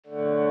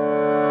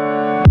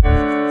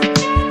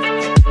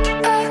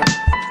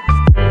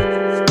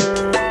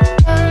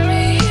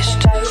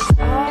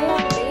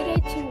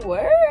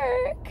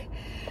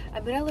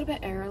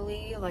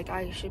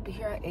I should be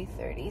here at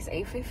 8:30. It's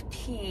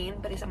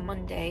 8:15, but it's a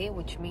Monday,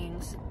 which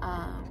means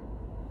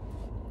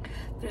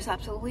there's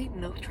absolutely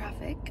no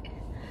traffic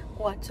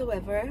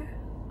whatsoever.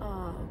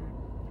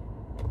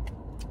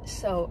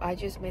 So I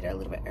just made it a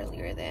little bit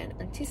earlier than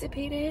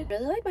anticipated. I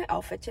really like my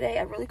outfit today.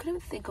 I really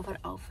couldn't think of an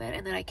outfit,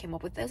 and then I came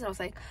up with this, and I was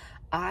like,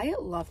 I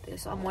love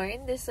this. So I'm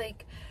wearing this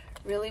like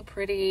really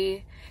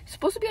pretty, it's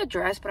supposed to be a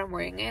dress, but I'm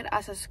wearing it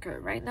as a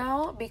skirt right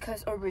now,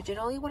 because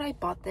originally when I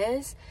bought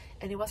this,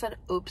 and it was an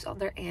Oops on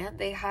their end,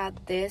 they had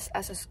this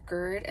as a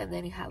skirt, and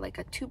then it had like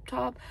a tube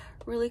top,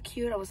 really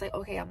cute. I was like,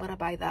 okay, I'm gonna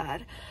buy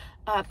that,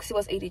 because it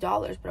was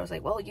 $80, but I was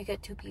like, well, you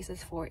get 2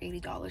 pieces for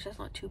 $80, that's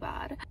not too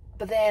bad.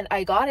 But then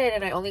I got it,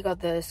 and I only got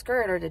the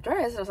skirt or the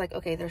dress. I was like,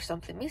 okay, there's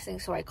something missing.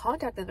 So I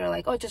contacted them. They're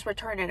like, oh, just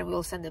return it and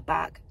we'll send it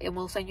back, and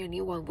we'll send you a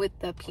new one with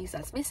the piece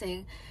that's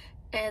missing.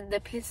 And the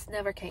piece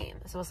never came.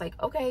 So I was like,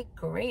 okay,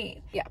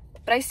 great. Yeah,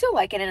 but I still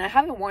like it, and I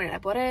haven't worn it. I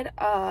bought it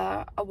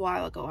a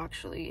while ago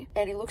actually,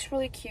 and it looks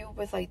really cute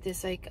with like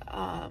this like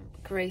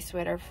gray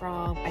sweater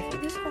from, I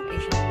think this is from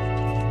Asia.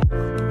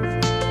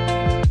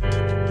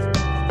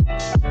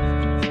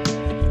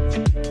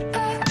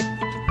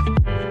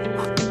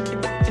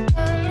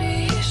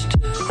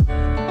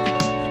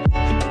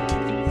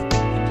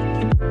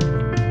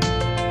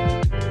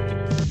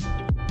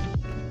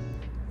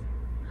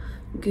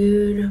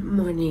 Good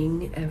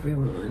morning,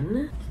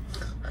 everyone.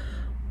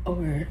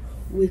 Our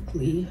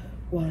weekly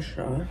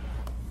washer.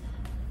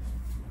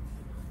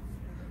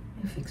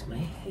 Let me fix my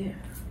hair.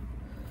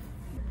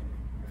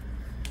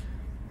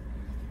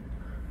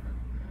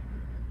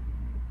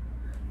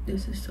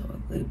 This is so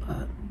ugly,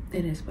 but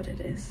it is what it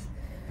is.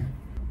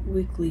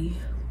 Weekly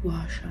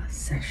washer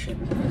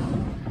session.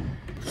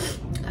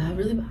 I have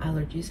really bad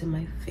allergies, and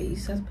my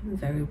face has been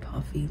very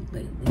puffy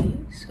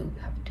lately, so we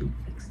have to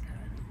fix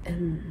that.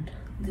 And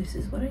this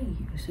is what I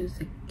use. It's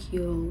the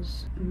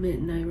Kiehl's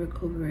Midnight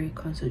Recovery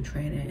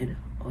Concentrated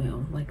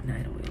Oil, like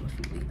night oil if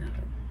you need that.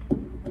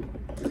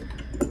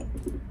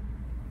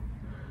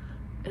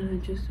 And I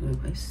just do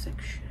it by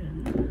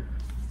section.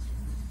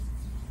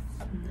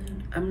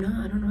 And then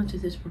I don't know how to do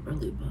this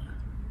properly, but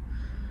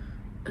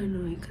I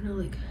know it kind of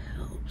like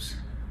helps.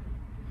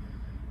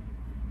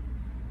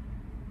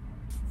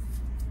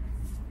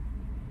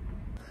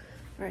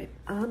 Alright,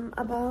 I'm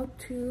about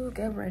to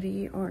get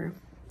ready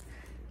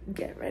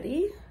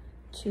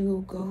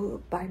to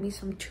go buy me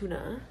some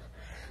tuna,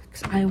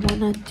 because I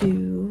wanna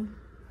do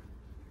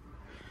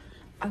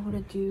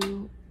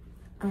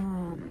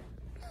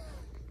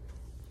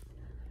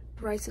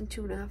rice and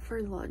tuna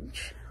for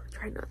lunch.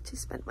 Try not to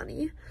spend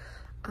money.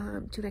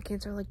 Tuna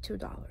cans are like $2,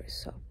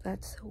 so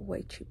that's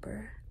way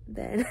cheaper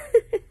than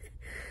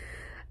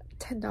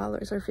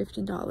 $10 or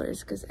 $15,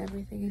 because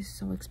everything is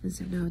so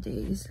expensive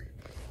nowadays.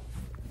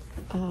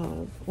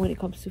 When it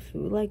comes to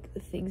food, like the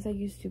things that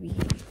used to be,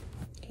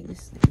 okay,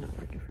 this is not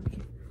working for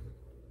me.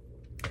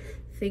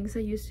 Things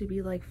that used to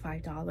be like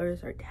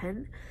 $5 or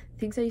 10,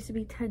 things that used to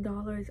be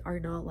 $10 are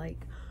now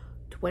like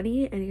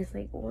 20, and it's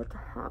like, what's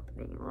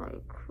happening?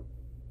 Like,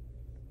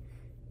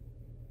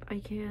 I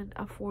can't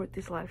afford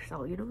this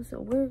lifestyle, you know? So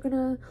we're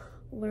gonna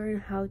learn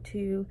how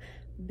to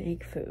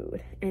make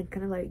food and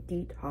kind of like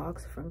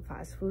detox from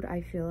fast food.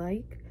 I feel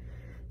like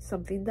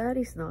something that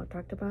is not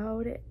talked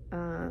about,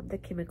 the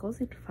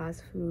chemicals in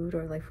fast food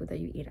or like food that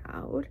you eat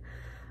out,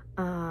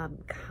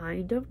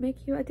 kind of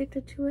make you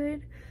addicted to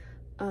it.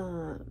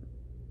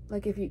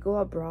 Like if you go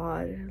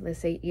abroad, let's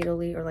say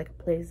Italy, or like a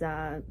place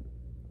that,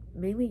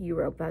 mainly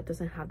Europe, that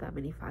doesn't have that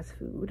many fast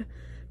food,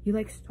 you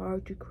like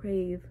start to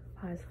crave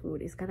fast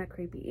food. It's kind of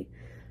creepy.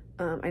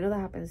 I know that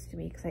happens to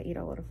me because I eat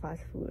a lot of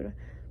fast food.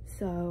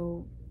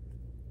 So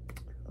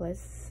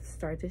let's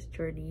start this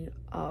journey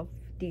of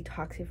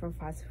detoxing from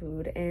fast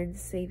food and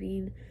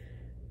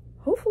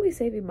hopefully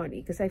saving money,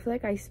 because I feel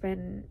like I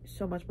spend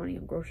so much money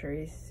on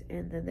groceries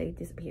and then they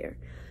disappear.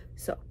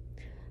 So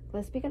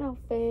let's pick an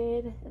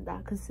outfit, and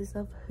that consists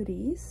of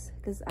hoodies,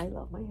 because I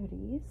love my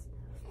hoodies.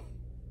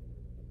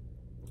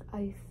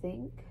 I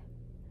think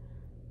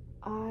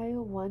I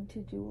want to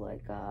do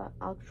like a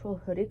actual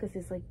hoodie, because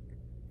it's like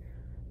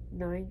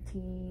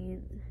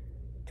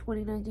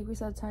 29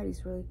 degrees outside.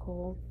 It's really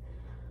cold.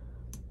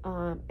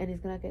 And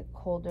it's gonna get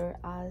colder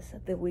as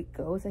the week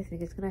goes. I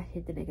think it's gonna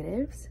hit the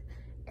negatives,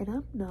 and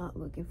I'm not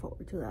looking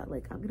forward to that.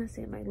 Like, I'm gonna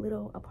stay in my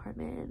little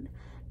apartment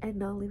and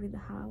not leaving the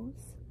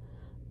house.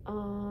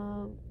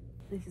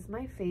 This is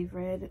my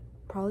favorite,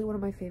 probably one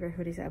of my favorite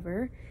hoodies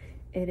ever.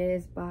 It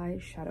is by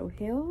Shadow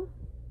Hill.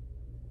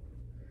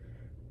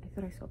 I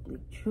thought I saw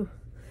bleach.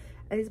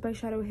 It is by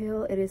Shadow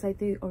Hill. It is like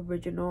the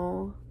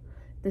original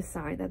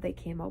design that they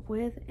came up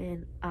with,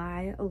 and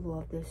I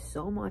love this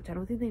so much. I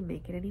don't think they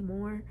make it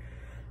anymore.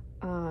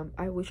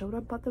 I wish I would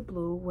have bought the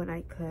blue when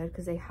I could,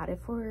 because they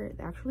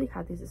actually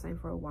had this design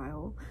for a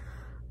while.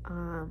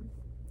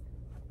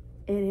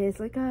 It is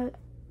like a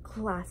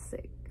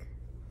classic.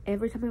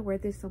 Every time I wear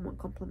this, someone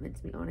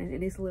compliments me on it,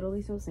 and it's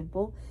literally so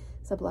simple.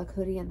 It's a black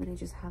hoodie, and then it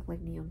just have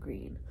like neon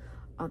green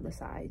on the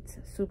sides.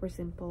 Super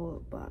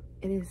simple, but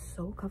it is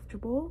so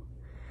comfortable,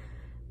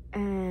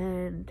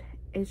 and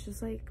it's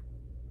just like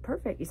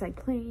perfect. It's like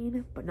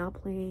plain but not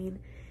plain,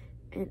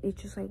 and it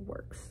just like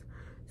works.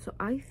 So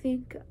I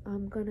think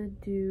I'm gonna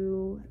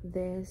do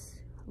this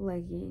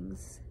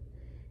leggings,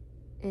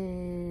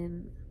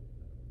 and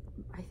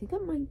I think I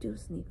might do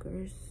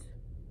sneakers.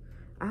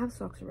 I have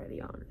socks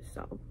already on,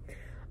 so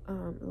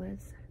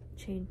let's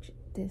change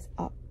this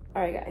up.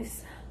 All right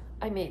guys,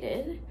 I made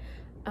it,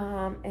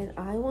 and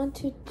I want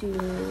to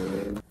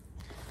do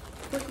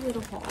quick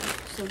little haul.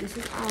 So this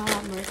is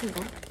American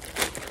Eagle.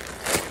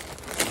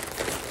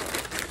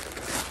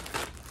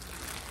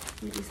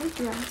 It is a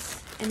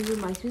dress, and it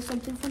reminds me of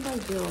something from my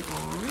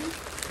Billabong.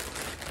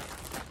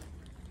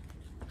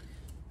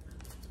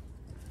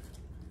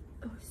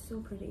 Oh, it's so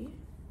pretty.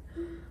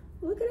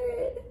 Look at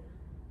it.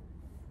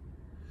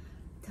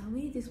 Tell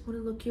me this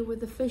wouldn't look cute with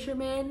the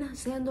fisherman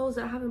sandals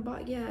that I haven't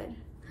bought yet.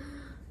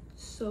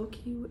 So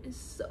cute. It's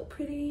so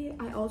pretty.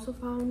 I also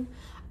found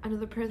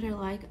another pair that I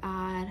like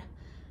at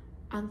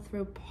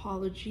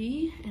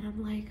Anthropology, and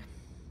I'm like,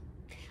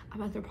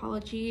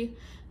 Anthropology,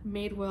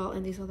 Madewell,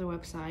 and this other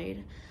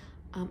website.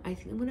 I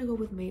think I'm gonna go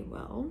with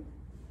Madewell.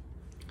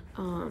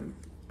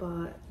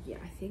 But yeah,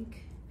 I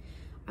think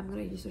I'm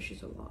gonna use those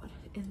shoes a lot.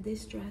 And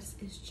this dress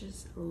is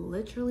just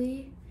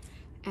literally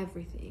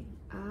everything.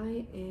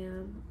 I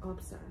am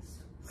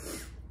obsessed.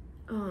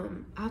 I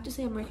have to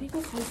say American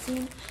Eagle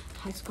sizing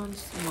has gone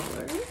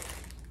smaller.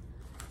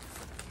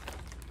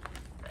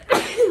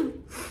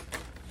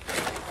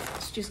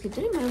 So just keep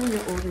that in mind when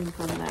you're ordering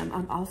from them.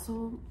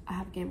 I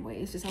have gained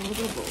weight. It's just a little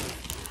bit of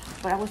both.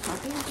 But I was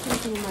talking to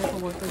some of my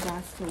coworkers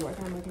that still work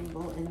at American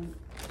Eagle, and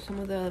some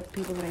of the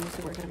people that I used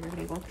to work at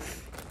American Eagle,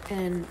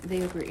 and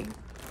they agree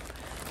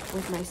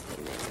with my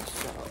statement.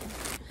 So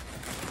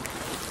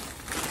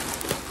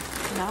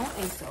now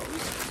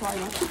ASOS. So I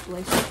got the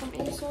blazers from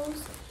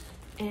ASOS,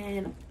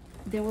 and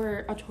there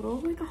were a total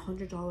of like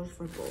 $100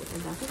 for both,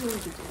 and that's a really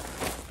good deal.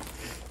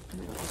 Oh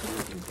my god, I can't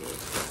looking big.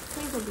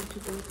 Please don't be too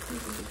big.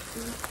 Please don't be too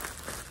big.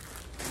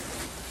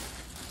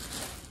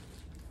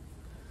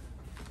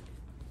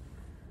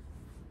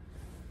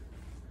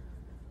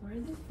 Why are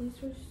these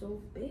blazers so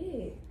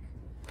big?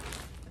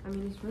 I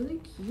mean, it's really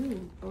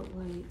cute, but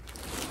like,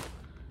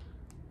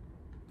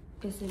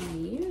 is it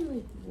me or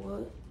like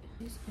what?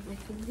 I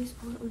think these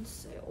are on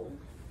sale,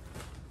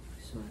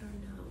 so I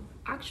don't know.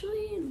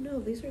 Actually, no,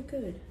 these are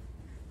good.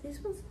 This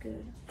one's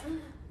good.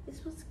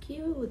 This one's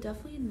cute.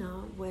 Definitely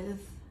not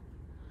with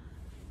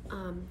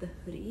the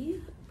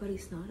hoodie, but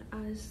it's not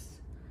as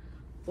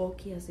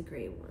bulky as the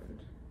gray one.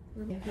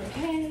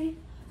 Okay,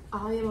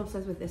 I am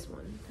obsessed with this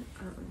one.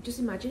 Just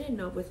imagine it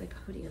not with like a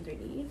hoodie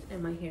underneath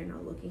and my hair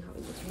not looking how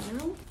it looks right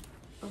now.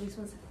 Oh, this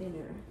one's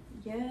thinner.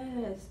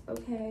 Yes,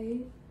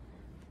 okay.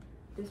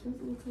 This one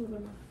looks a little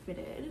bit more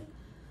fitted,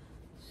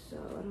 so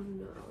I don't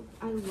know.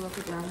 I love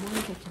the brown one.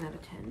 It's a 10 out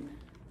of 10,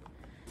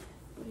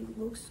 but it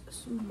looks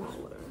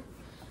smaller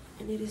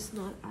and it is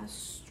not as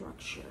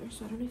structured,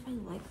 so I don't know if I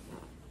like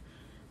that.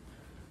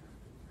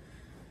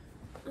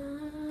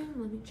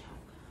 Let me check.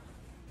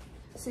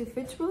 So it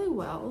fits really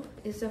well.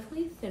 It's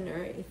definitely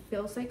thinner. It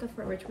feels like a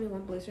Forever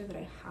 21 blazer that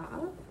I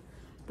have,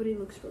 but it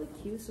looks really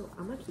cute, so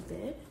I'm gonna keep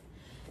it.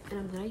 And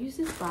I'm gonna use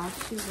this bag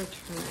to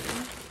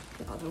return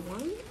the other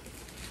one.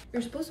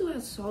 You're supposed to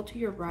add salt to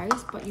your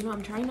rice, but you know,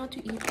 I'm trying not to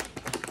eat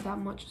that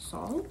much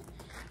salt.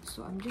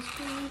 So I'm just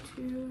going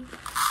to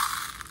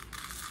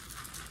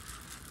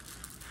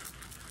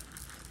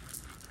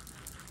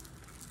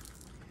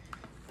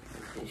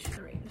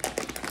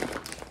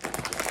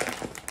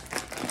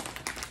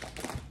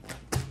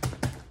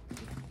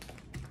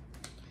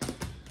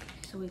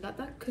so we got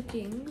that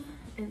cooking,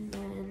 and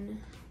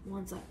then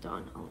once that's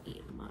done, I'll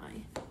eat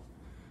my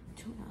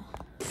tuna.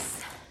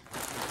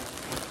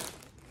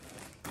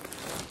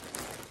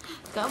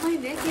 Got my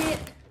naked.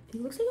 It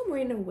looks like I'm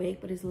wearing a wig,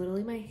 but it's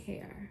literally my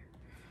hair.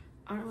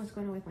 I don't know what's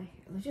going on with my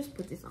hair. Let's just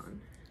put this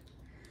on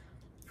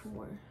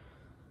for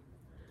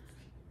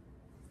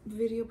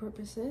video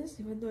purposes,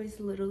 even though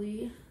it's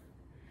literally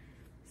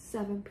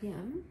 7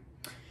 p.m.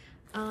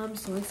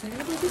 So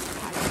excited about this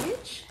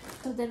package.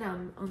 So then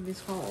on this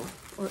haul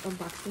or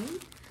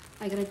unboxing,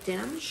 I got a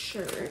denim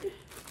shirt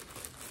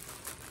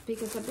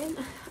because I've been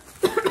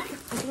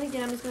I feel like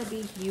denim is gonna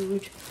be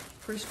huge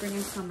for spring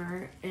and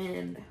summer,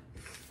 and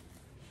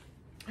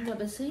I don't know, I've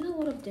been seeing a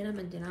lot of denim,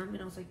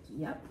 and I was like,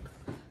 yep,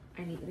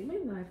 I need it in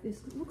my life.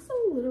 This looks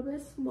a little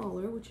bit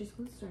smaller, which is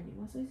concerning.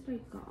 What size did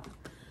I got?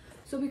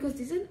 So because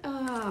this is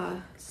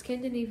a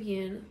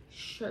Scandinavian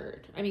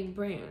shirt,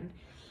 brand,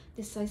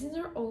 the sizes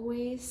are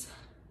always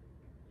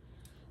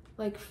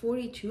like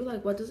 42.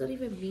 Like, what does that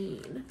even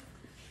mean?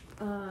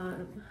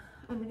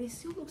 It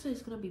still looks like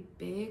it's gonna be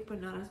big,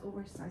 but not as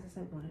oversized as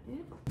I wanted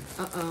it.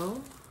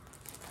 Uh-oh.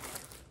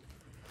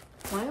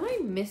 Why am I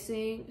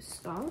missing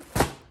stuff?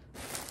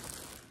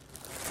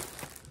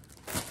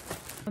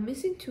 I'm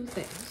missing two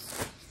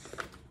things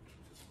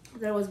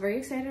that I was very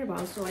excited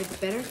about, so I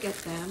better get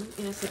them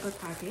in a separate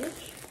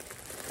package.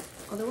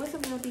 Otherwise,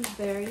 I'm gonna be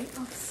very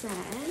upset.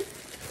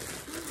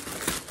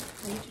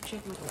 I need to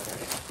check my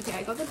order. Okay,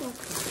 I got the black one,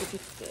 which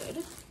is good.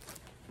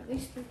 Are they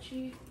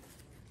stretchy?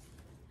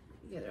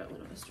 Yeah, they're a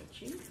little bit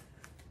stretchy.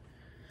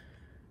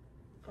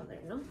 Oh, they're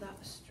not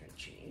that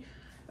stretchy.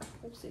 But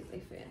we'll see if they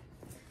fit.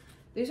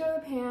 These are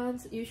the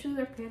pants. Usually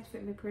their pants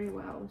fit me pretty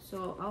well,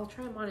 so I'll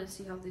try them on and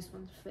see how these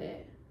ones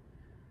fit.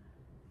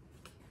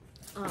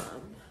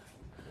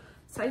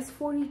 Size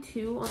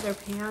 42 on their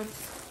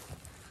pants.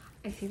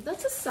 I think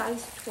that's a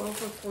size 12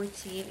 or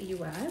 14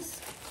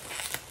 US.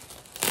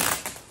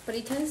 But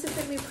it tends to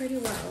fit me pretty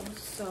well,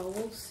 so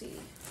we'll see.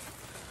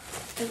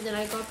 And then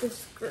I got this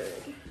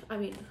skirt. I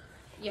mean,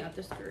 yeah,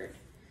 the skirt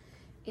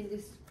in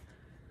this.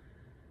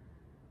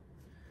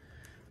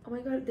 Oh my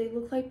god, they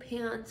look like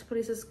pants, but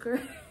it's a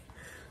skirt.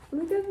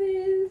 Look at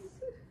this.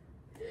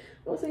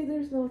 I'll say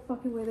there's no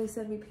fucking way they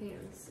sent me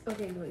pants.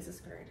 Okay, no, it's a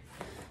skirt.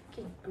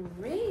 Okay,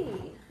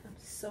 great. I'm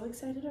so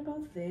excited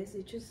about this.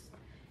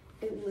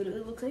 It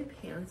literally looks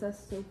like pants. That's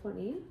so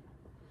funny.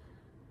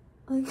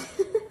 Like,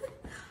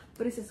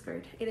 but it's a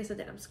skirt. It is a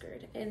denim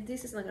skirt, and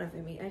this is not gonna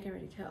fit me. I can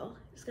already tell.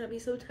 It's gonna be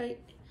so tight.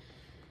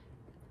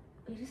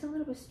 It is a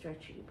little bit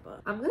stretchy,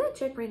 but I'm gonna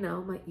check right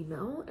now my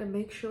email and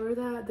make sure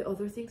that the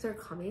other things are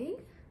coming,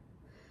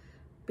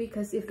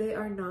 because if they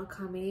are not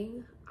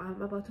coming,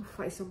 I'm about to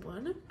fight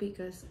someone,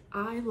 because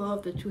I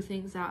love the 2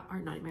 things that are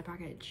not in my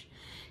package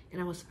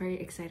and I was very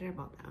excited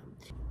about them.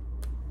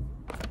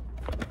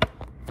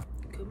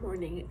 Good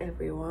morning,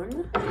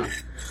 everyone.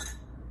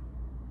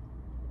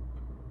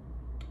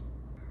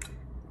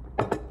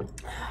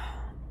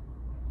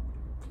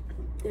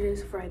 It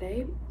is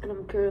Friday and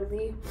I'm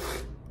currently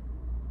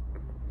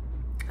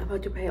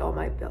about to pay all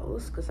my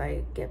bills because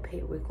I get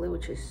paid weekly,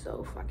 which is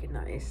so fucking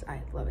nice.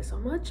 I love it so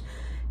much.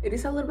 It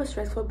is a little bit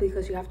stressful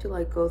because you have to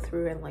like go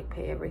through and like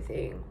pay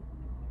everything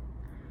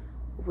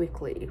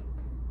weekly.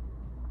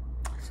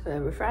 So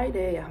every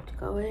Friday I have to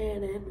go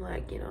in and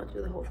like, you know,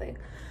 do the whole thing.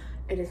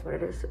 It is what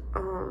it is.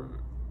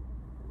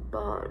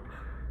 But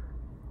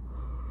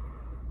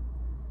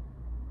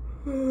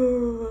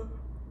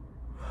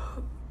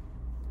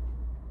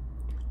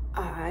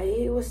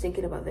I was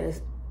thinking about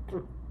this,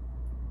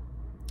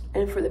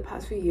 and for the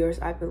past few years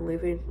I've been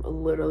living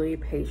literally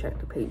paycheck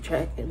to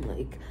paycheck and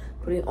like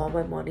putting all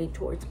my money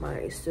towards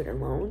my student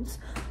loans.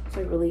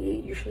 So I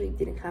really usually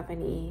didn't have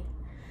any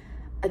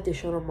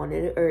additional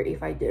money, or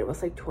if I did, it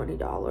was like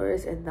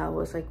 $20, and that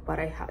was like what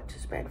I had to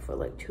spend for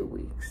like 2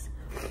 weeks.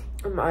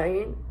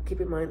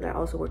 Keep in mind that I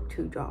also worked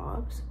 2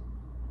 jobs.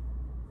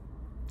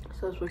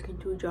 So I was working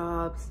 2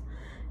 jobs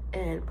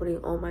and putting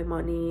all my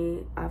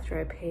money after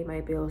I pay my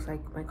bills,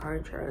 like my car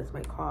insurance,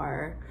 my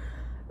car,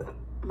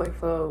 my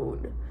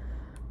phone.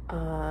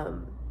 I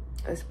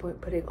was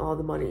putting all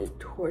the money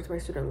towards my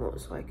student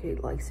loans so I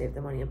could like save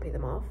the money and pay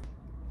them off.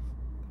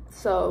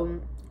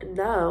 So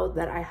now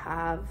that I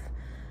have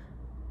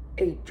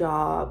a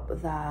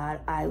job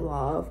that I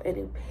love and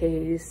it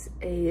pays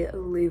a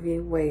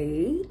living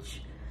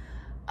wage,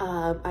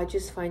 I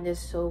just find it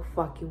so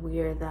fucking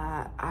weird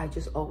that I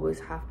just always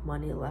have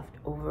money left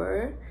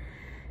over.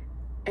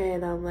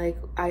 And I'm like,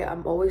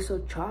 I'm always so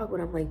shocked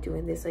when I'm like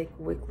doing this like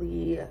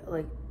weekly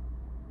like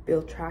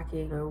bill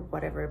tracking or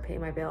whatever, pay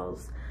my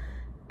bills,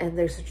 and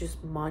there's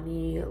just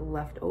money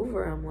left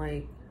over. I'm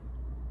like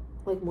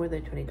more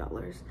than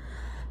 $20.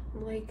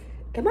 I'm like,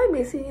 am I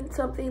missing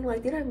something?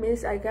 Like,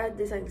 I got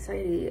this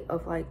anxiety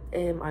of like,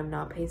 I'm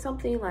not paying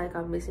something, like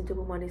I'm missing too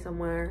much money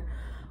somewhere.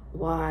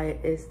 Why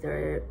is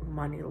there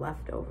money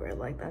left over?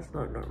 Like, that's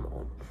not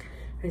normal.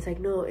 And it's like,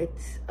 no,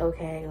 it's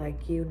okay.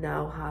 Like, you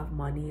now have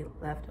money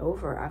left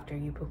over after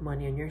you put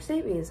money on your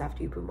savings,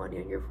 after you put money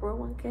on your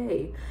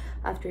 401k,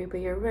 after you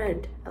pay your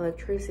rent,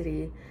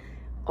 electricity,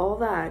 all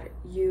that,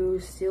 you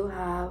still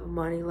have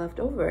money left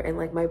over. And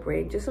like, my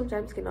brain just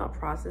sometimes cannot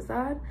process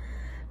that,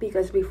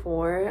 because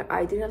before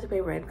I didn't have to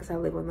pay rent because I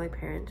live with my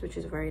parents, which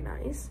is very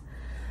nice.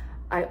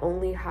 I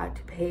only had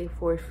to pay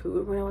for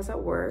food when I was at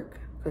work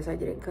because I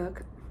didn't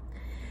cook,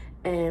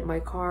 and my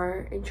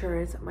car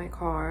insurance, my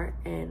car,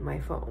 and my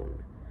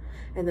phone.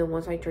 And then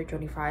once I turned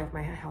 25,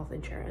 my health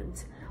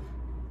insurance.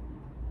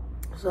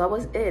 So that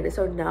was it.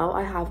 So now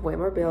I have way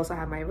more bills. I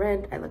have my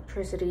rent,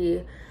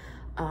 electricity,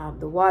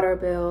 the water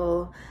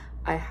bill.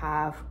 I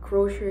have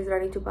groceries that I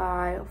need to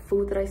buy,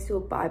 food that I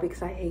still buy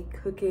because I hate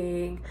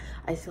cooking.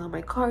 I still have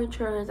my car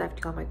insurance. I have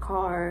to get my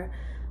car,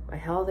 my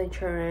health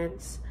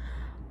insurance,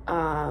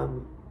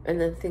 and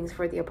then things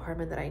for the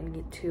apartment that I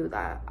need to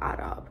that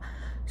add up.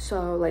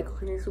 So like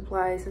cleaning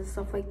supplies and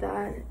stuff like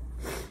that.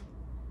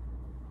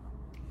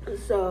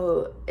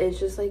 So it's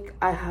just like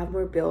I have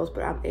more bills,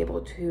 but I'm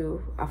able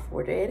to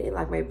afford it. And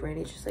like my brain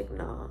is just like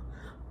not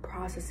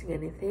processing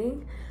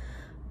anything,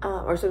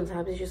 or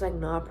sometimes it's just like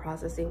not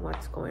processing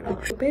what's going on.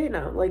 Pay it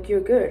now, like you're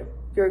good.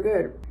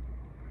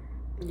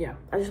 Yeah,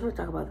 I just want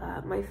to talk about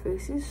that. My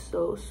face is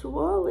so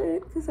swollen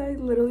because I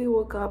literally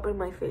woke up and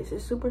my face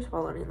is super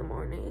swollen in the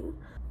morning.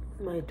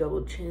 My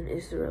double chin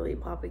is really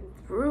popping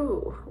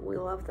through. We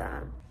love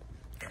that.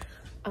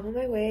 I'm on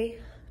my way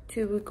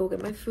to go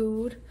get my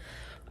food.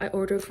 I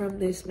ordered from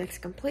this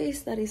Mexican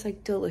place that is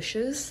like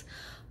delicious.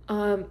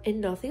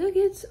 And nothing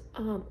against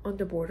On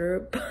the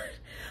Border, but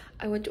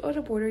I went to On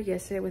the Border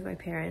yesterday with my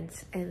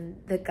parents,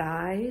 and the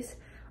guys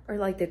or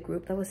like the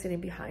group that was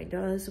sitting behind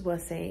us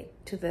was saying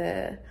to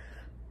the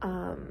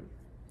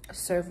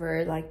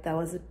server like that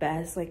was the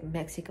best like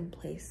Mexican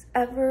place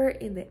ever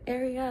in the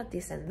area,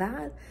 this and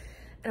that.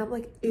 And I'm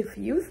like, if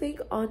you think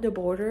On the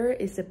Border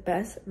is the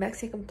best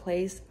Mexican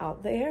place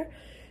out there,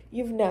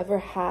 you've never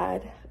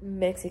had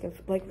Mexican,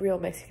 like real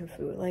Mexican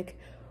food. Like,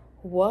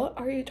 what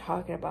are you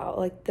talking about?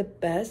 Like, the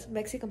best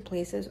Mexican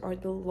places are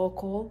the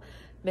local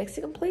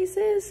Mexican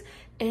places.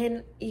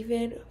 And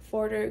even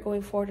further,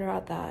 going further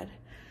at that,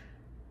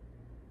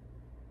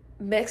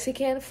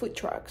 Mexican food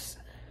trucks,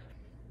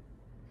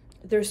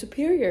 they're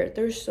superior.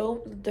 They're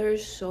so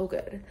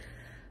good.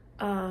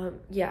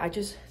 Yeah, I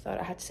just thought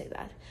I had to say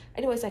that.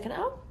 Anyways, I can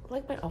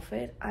like my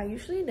outfit. I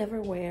usually never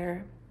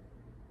wear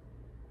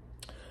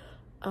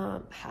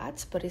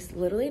hats, but it's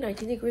literally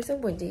 19 degrees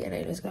and windy, and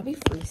I know it's gonna be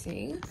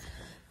freezing,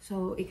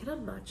 so it kind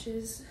of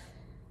matches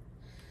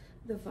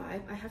the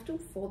vibe. I have to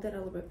fold that a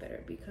little bit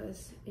better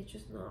because it's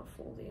just not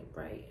folding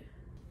right.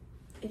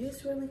 It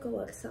is really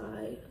cold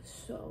outside,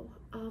 so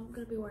I'm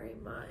gonna be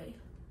wearing my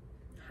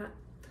hat,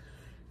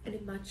 and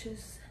it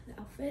matches the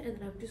outfit. And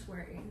then I'm just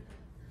wearing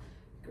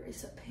gray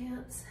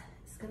sweatpants.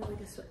 It's kind of like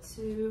a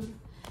sweatsuit,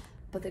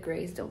 but the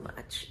grays don't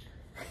match.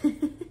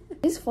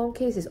 This phone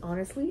case is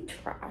honestly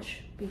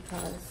trash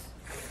because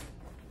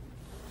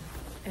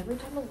every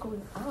time I'm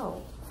going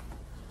out,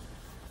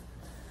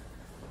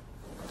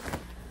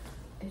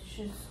 it's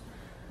just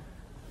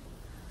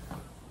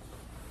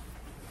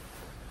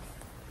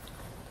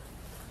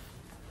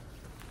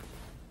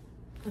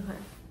okay.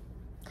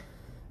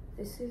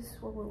 This is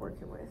what we're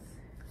working with.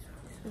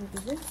 So I'm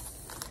just gonna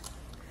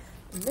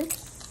do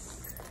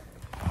this,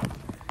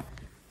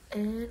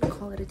 and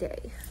call it a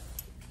day.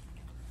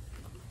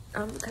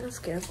 I'm kind of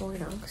scared of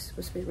going out because it's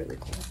supposed to be really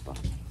cold, but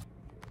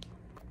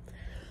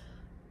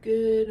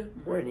good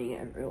morning,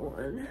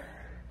 everyone.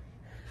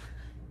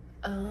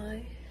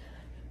 I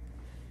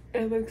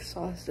am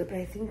exhausted, but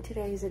I think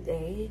today is a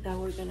day that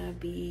we're gonna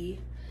be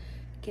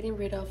getting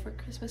rid of our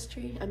Christmas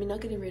tree. I mean,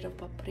 not getting rid of,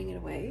 but putting it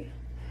away.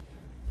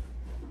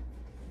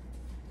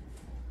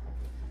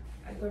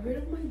 I got rid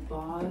of my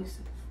box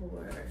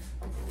for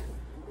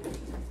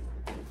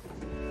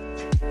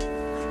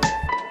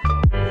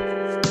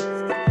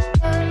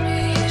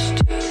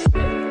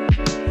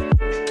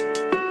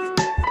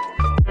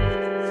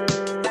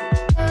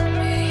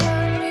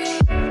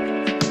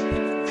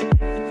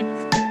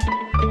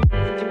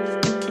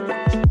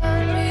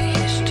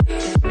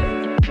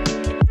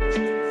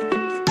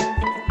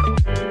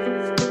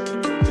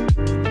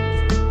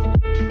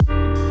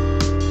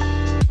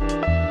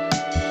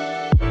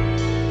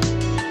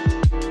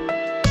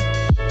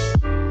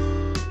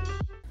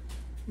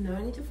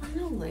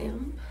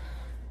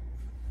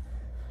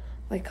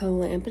a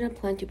lamp and a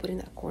plant to put in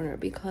that corner,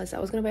 because I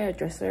was gonna buy a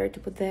dresser to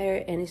put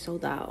there and it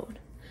sold out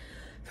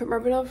from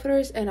Urban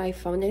Outfitters, and I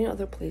found it in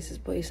other places,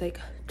 but it's like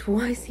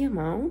twice the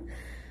amount.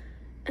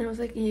 And I was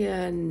like,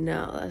 yeah,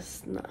 no,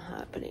 that's not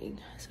happening.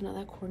 So now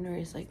that corner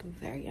is like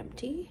very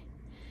empty.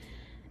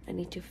 I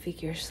need to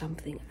figure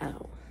something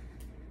out.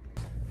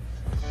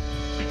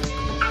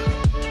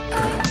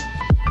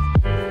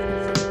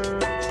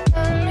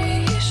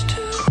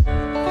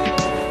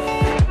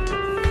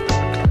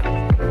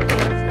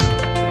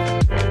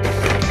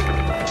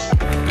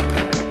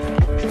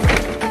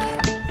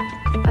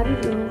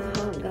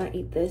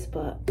 This,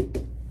 but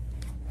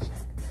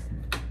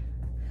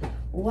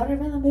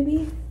watermelon,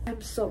 baby.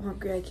 I'm so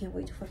hungry. I can't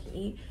wait to fucking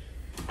eat.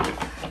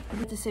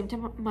 And at the same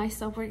time, my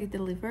stuff were getting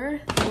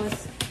delivered. There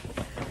was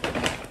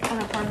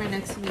an apartment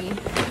next to me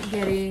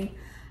getting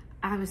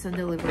Amazon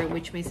delivery,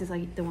 which makes it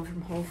like the one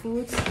from Whole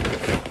Foods.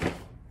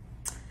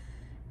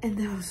 And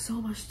there was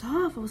so much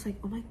stuff. I was like,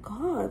 oh my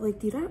god, like,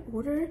 did I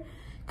order?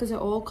 Because they're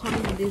all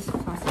coming in these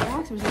plastic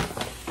bags. I was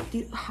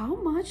like, how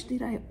much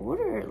did I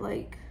order?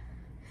 Like,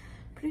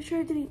 pretty sure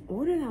I didn't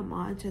order that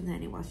much. And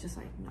then it was just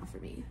like, not for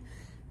me.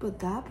 But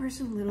that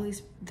person literally,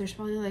 there's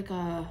probably like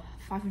a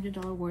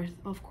 $500 worth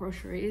of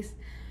groceries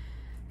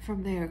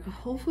from there.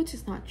 Whole Foods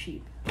is not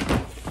cheap.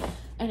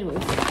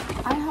 Anyways,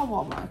 I have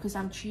Walmart because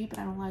I'm cheap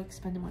and I don't like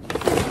spending money.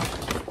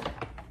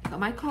 Got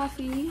my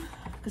coffee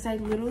because I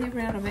literally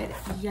ran out of it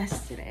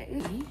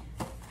yesterday.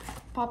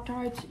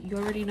 Pop-Tarts, you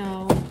already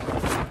know.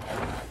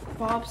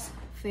 Bob's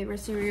favorite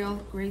cereal,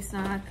 great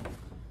snack.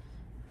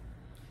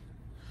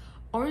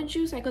 Orange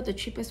juice, I got the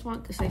cheapest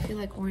one because I feel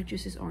like orange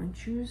juice is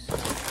orange juice.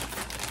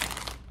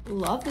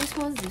 Love these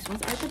ones. These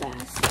ones are the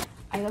best.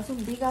 I got some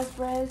big ass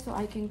bread so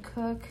I can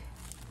cook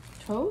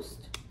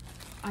toast.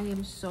 I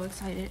am so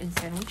excited. And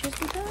sandwiches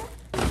with that.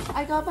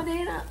 I got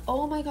banana.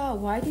 Oh my god,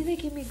 why did they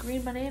give me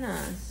green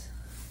bananas?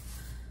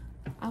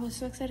 I was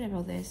so excited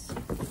about this.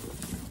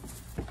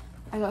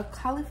 I got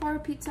cauliflower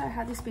pizza. I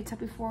had this pizza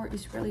before.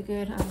 It's really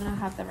good. I'm gonna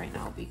have that right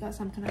now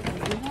because I'm gonna do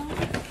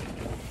that.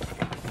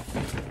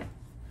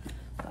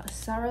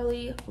 Sara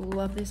Lee,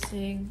 love this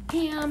thing.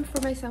 Ham for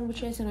my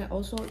sandwiches, and I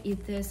also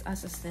eat this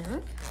as a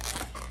snack.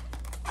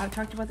 I've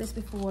talked about this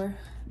before.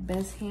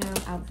 Best ham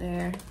out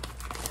there.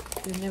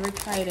 If you've never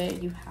tried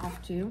it, you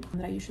have to.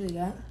 That I usually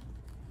get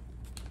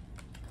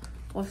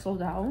was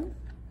sold out,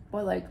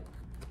 but like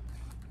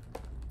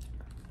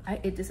I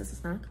ate this as a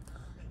snack.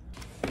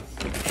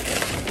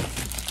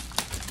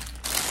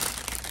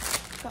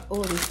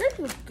 Oh, these guys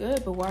look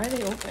good, but why are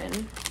they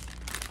open?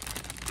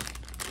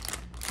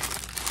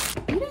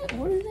 Did I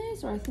order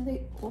this? Or I think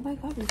they, oh my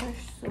god, these are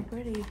so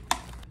pretty.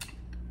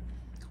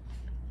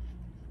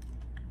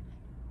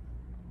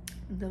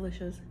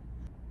 Delicious.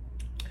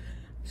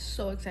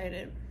 So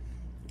excited.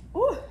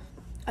 Oh,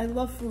 I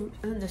love fruit.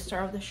 And the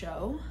star of the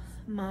show,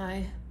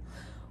 my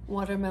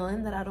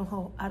watermelon that I don't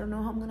know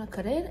how I'm gonna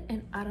cut it,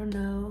 and I don't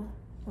know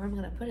where I'm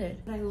gonna put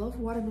it. But I love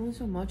watermelon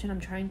so much, and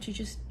I'm trying to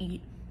just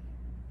eat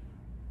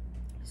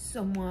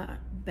somewhat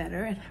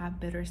better and have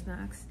better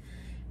snacks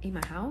in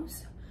my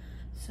house.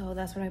 So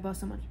that's what I bought,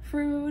 so much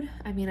fruit.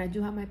 I mean, I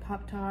do have my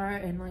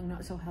Pop-Tart and like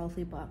not so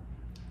healthy, but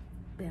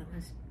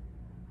balance.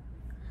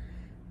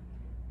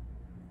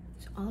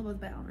 It's all about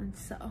balance.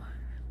 So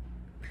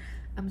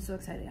I'm so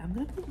excited. I'm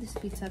gonna put this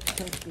pizza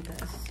cook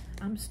because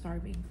I'm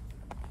starving.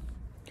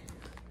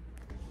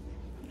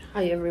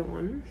 Hi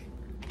everyone.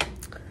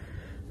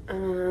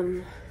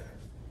 Good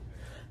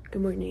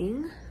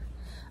morning.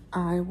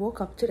 I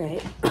woke up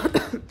today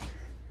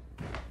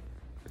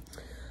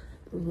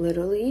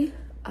literally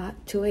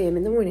at 2 a.m.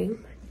 in the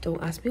morning.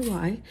 Don't ask me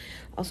why.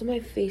 Also, my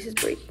face is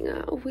breaking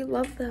out. We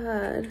love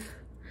that.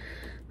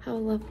 How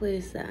lovely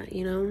is that,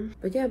 you know?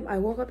 But yeah, I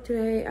woke up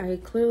today. I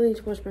clearly need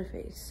to wash my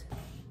face.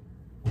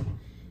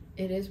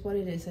 It is what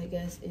it is, I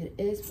guess. It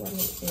is what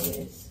it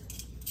is.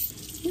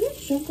 You got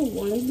chunk of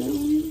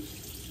watermelon?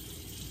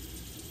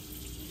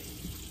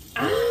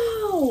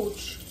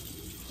 Ouch!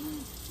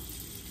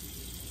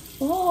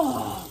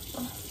 Oh!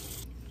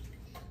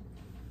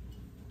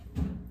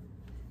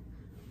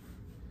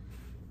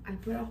 I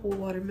brought a whole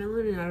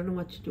watermelon and I don't know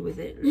what to do with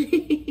it.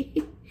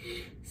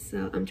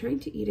 So I'm trying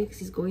to eat it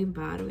because it's going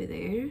bad over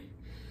there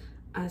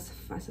as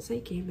fast as I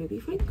can. Maybe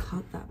if I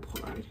cut that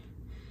part,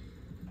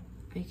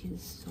 I can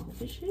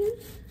salvage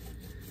it.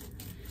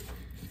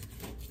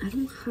 I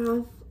don't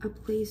have a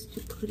place to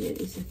put it,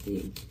 is the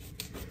thing.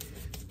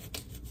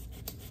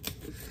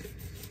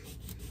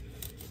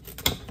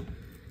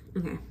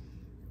 Okay,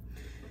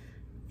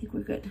 I think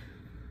we're good.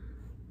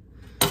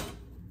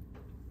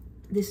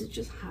 This is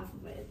just half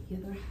of it. The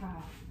other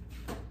half.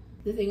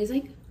 The thing is,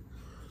 like,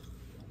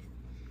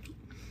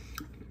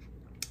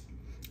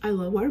 I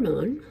love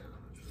watermelon.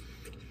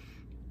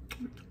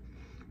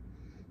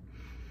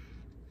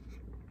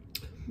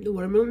 The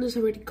watermelon is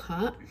already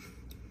cut.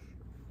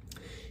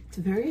 It's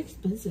very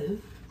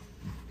expensive.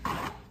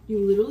 You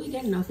literally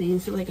get nothing.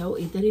 So like I'll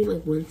eat that in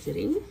like one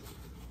sitting.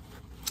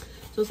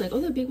 So it's like, oh,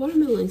 the big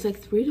watermelon, it's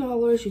like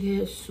 $3. You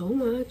get so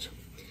much.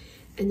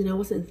 And then I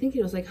wasn't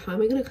thinking, I was like, how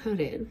am I gonna cut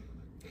it?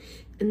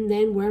 And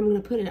then where I'm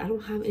gonna put it? I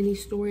don't have any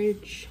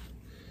storage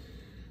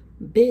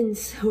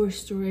bins or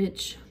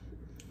storage,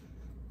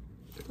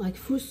 like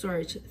food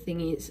storage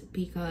thingies,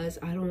 because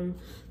I don't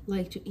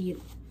like to eat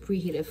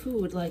preheated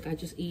food. Like I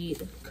just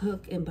eat,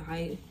 cook, and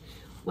buy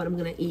what I'm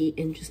gonna eat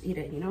and just eat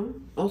it, you know?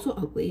 Also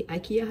ugly.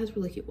 IKEA has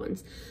really cute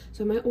ones.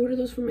 So I might order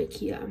those from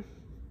IKEA.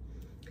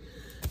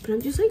 But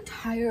I'm just like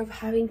tired of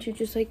having to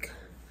just like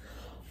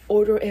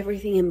order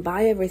everything and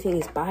buy everything.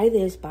 Is buy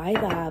this, buy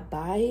that,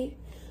 buy.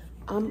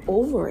 I'm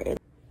over it.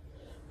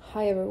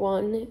 Hi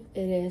everyone, it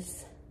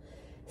is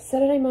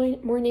Saturday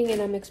morning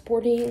and I'm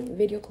exporting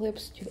video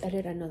clips to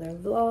edit another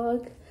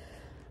vlog.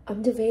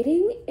 I'm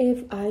debating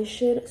if I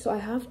should, so I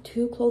have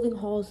 2 clothing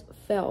hauls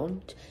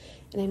filmed,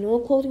 and I know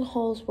clothing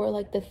hauls were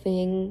like the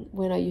thing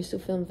when I used to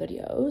film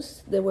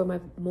videos. They were my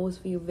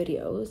most viewed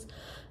videos.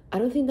 I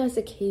don't think that's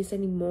the case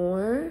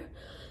anymore.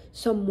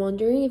 So I'm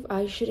wondering if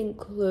I should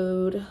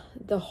include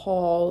the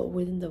haul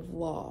within the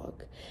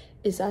vlog.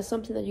 Is that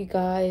something that you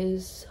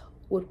guys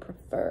would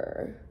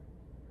prefer?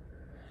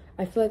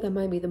 I feel like that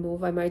might be the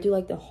move. I might do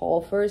like the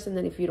haul first, and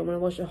then if you don't want to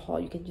watch the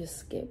haul, you can just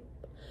skip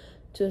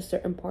to a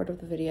certain part of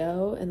the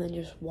video and then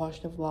just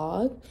watch the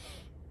vlog.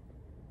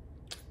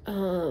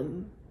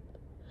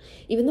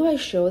 Even though I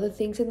show the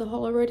things in the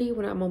haul already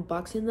when I'm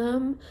unboxing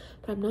them,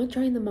 but I'm not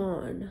trying them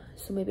on.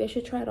 So maybe I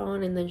should try it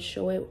on and then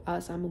show it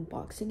as I'm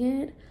unboxing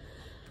it.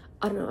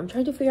 I don't know. I'm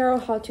trying to figure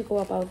out how to go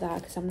about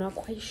that because I'm not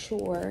quite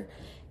sure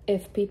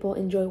if people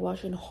enjoy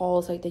watching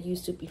hauls like they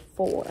used to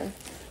before.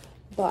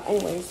 But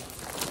anyways,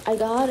 I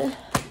got,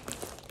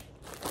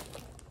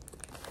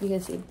 you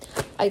can see,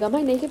 I got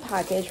my naked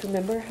package.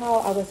 Remember how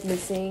I was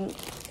missing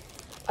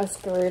a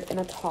skirt and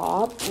a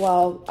top?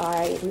 Well,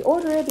 I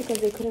reordered it because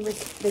they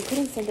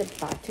couldn't send it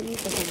back to me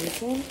for some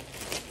reason.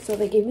 So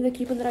they gave me the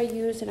coupon that I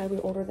used and I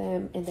reordered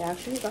them, and they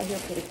actually got here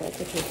pretty quick,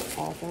 which is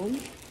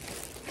awesome.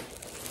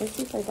 Let's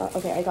see if I got,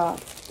 okay, I got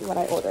what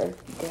I ordered.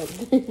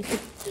 Good.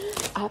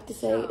 I have to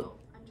say, so,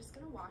 I'm just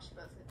gonna wash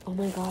both of them. Oh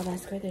my god,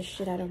 that scared the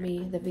shit out of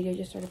me. The video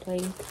just started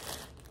playing.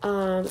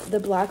 The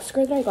black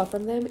skirt that I got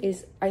from them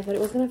is, I thought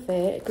it was gonna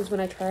fit because when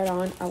I tried it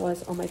on, I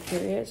was on my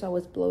period, so I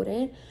was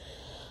bloated.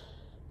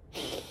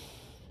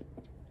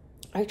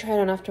 I tried it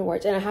on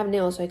afterwards, and I have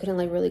nails, so I couldn't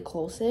like really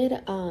close it.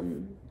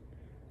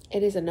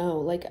 It is a no.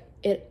 Like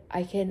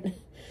I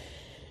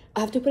I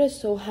have to put it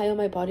so high on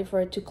my body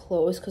for it to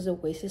close because the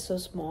waist is so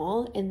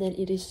small, and then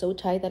it is so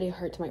tight that it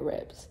hurts my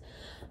ribs.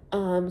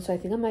 So I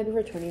think I might be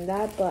returning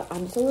that, but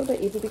I'm just a little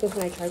bit iffy because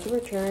when I tried to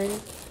return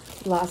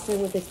last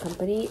time with this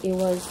company, it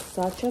was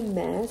such a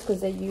mess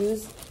because they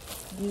use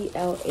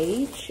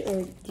DLH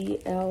or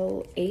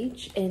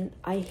DLH, and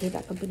I hate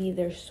that company.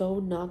 They're so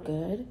not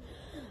good.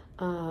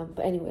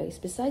 But anyways,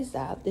 besides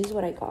that, this is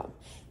what I got.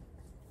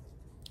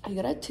 I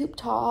got a tube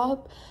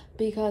top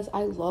because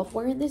I love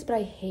wearing this, but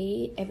I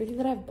hate everything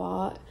that I've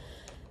bought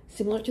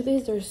similar to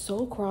this. They're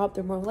so cropped.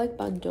 They're more like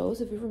bandeaus,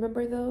 if you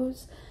remember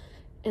those.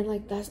 And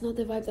like, that's not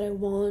the vibe that I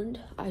want.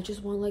 I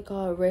just want like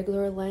a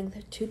regular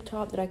length tube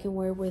top that I can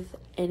wear with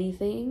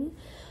anything.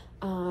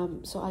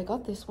 So I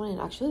got this one, and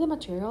actually the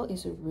material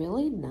is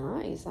really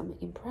nice. I'm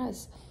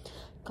impressed.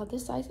 Got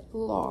this size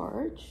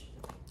large.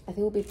 I think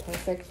it will be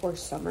perfect for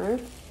summer.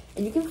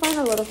 And you can find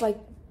a lot of like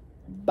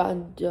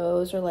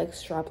bandeaus or like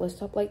strapless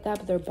stuff like that,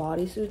 but they're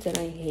bodysuits, and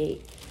I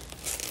hate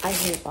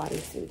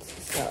bodysuits.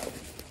 So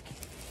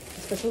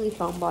especially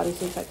foam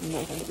bodysuits, like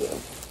nothing to do.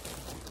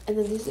 And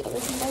then this is the other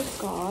thing I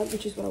got,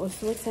 which is what I was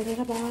so excited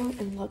about,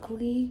 and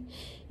luckily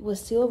it was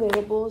still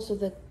available. So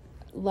the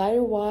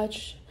lighter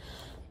wash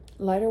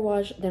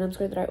denim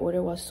skirt that I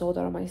ordered was sold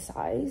out of my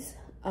size,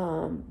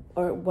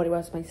 or what it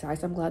was my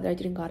size. I'm glad that I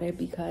didn't got it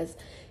because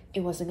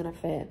it wasn't gonna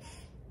fit.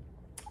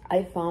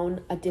 I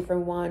found a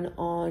different one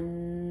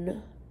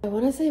on, I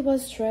want to say it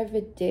was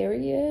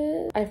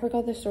Diaries. I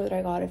forgot the store that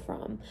I got it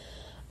from,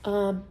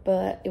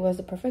 but it was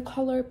the perfect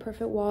color,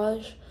 perfect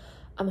wash.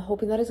 I'm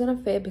hoping that it's gonna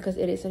fit because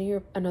it is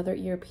another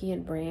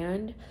European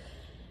brand,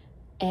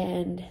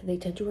 and they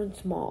tend to run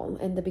small,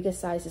 and the biggest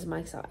size is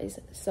my size,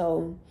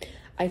 so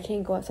I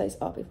can't go a size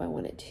up if I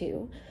wanted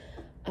to.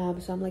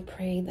 So I'm like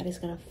praying that it's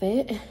gonna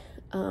fit.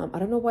 I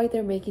don't know why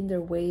they're making their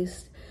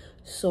waist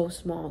so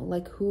small.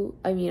 Like, who,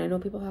 I mean, I know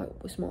people have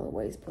smaller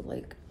waists, but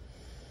like,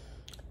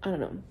 I don't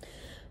know.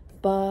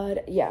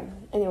 But yeah,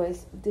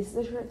 anyways, this is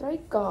the shirt that I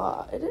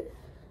got.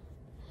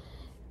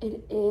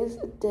 It is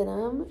a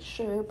denim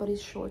shirt, but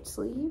it's short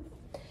sleeve.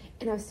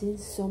 And I've seen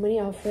so many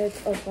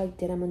outfits of like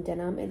denim on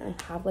denim, and I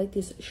have like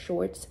these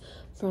shorts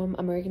from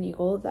American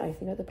Eagle that I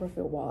think are the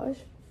perfect wash.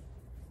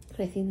 And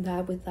I think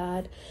that with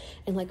that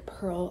and like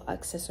pearl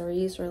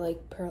accessories or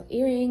like pearl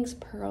earrings,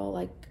 pearl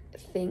like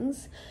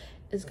things,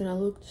 is gonna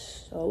look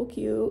so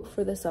cute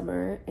for the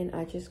summer, and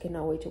I just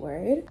cannot wait to wear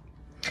it.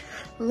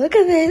 Look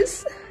at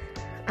this.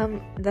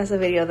 That's a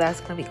video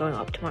that's gonna be going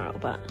up tomorrow,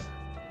 but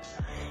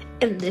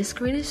and this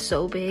screen is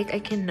so big. I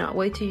cannot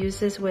wait to use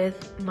this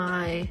with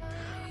my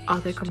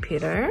other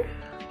computer.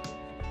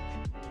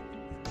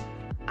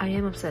 I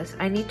am obsessed.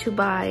 I need to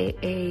buy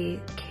a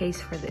case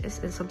for this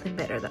and something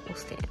better that will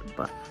stand,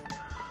 but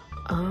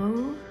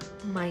oh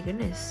my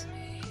goodness,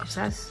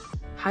 obsessed.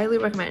 Highly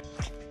recommend.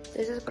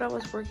 This is what I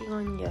was working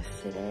on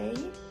yesterday.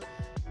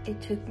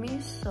 It took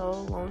me so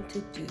long to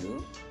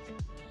do,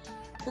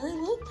 but they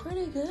look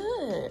pretty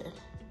good.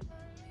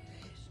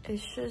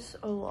 It's just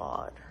a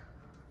lot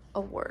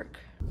of work.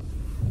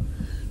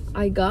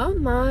 I got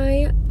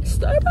my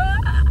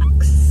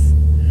Starbucks.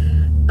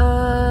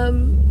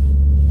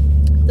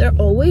 They're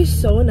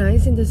always so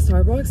nice in the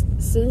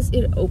Starbucks since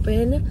it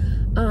opened.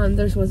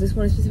 There was this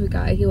one specific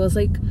guy. He was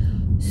like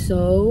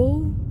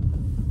so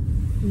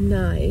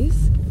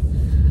nice.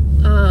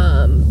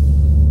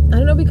 I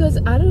don't know, because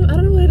I don't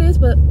know what it is,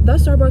 but that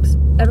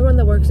Starbucks, everyone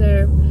that works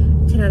there,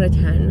 10 out of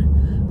 10.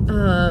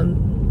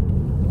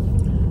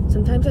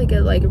 Sometimes I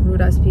get like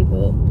rude ass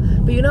people,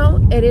 but you know,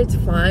 it's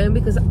fine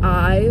because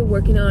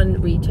working on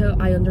retail,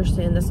 I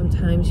understand that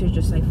sometimes you're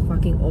just like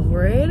fucking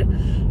over it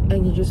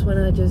and you just want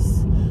to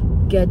just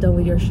get done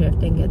with your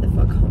shift and get the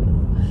fuck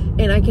home.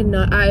 And I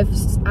cannot, I've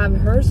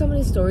heard so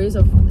many stories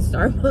of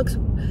Starbucks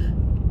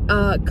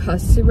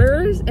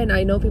customers, and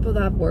I know people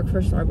that have worked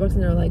for Starbucks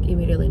and they're like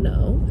immediately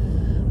no.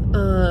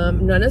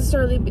 Not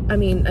necessarily, I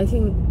mean, I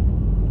think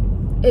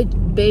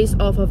it based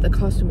off of the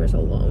customers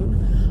alone.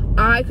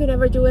 I could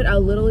never do it.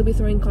 I'll literally be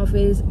throwing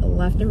coffees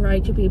left and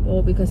right to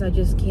people because I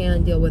just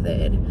can't deal with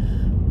it.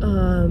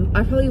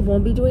 I probably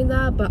won't be doing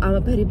that, but I'm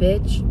a petty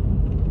bitch,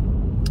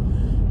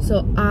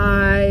 so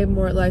I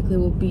more likely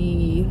will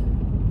be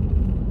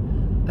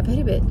a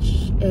petty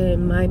bitch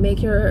and might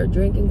make your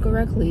drink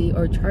incorrectly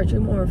or charge you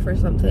more for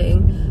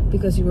something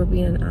because you were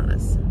being an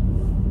ass.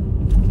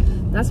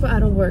 That's why I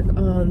don't work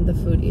on the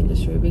food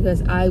industry,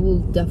 because I will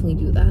definitely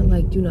do that.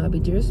 Like, do not be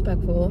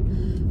disrespectful,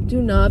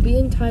 do not be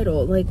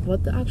entitled. Like,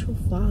 what the actual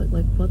fuck?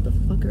 Like, what the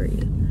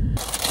fuckery?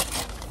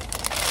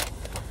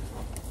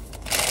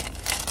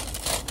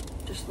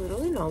 There's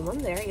literally no one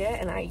there yet,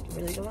 and I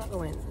really don't want to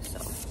go in. So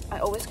I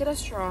always get a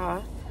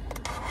straw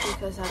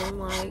because I don't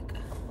like.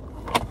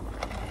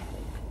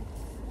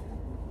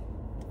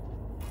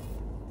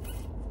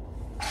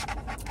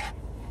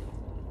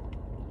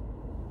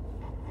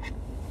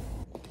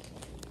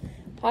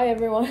 Hi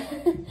everyone.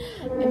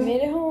 I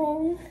made it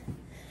home.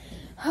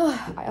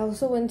 I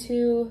also went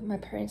to my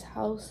parents'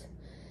 house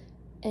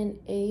and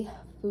ate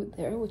food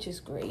there, which is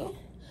great.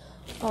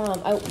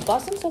 I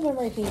bought some stuff at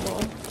American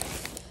Eagle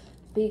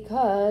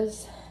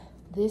because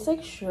These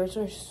like shirts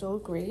are so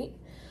great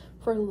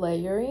for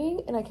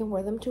layering, and I can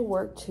wear them to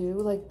work too,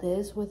 like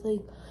this with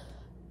like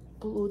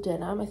blue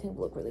denim. I think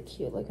look really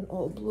cute, like an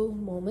all blue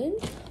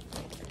moment.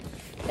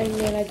 And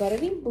then I got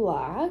it in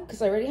black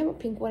because I already have a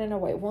pink one and a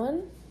white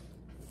one,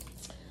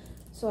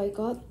 so I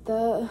got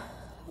the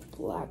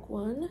black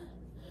one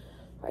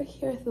right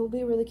here. I think it'll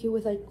be really cute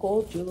with like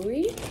gold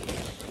jewelry.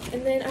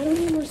 And then I don't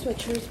need more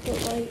sweatshirts,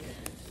 but like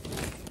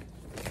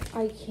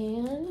I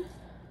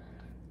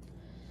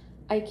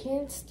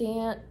can't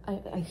stand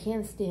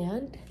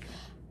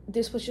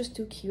this was just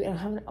too cute, and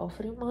I have an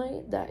outfit in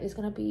mind that is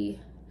gonna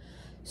be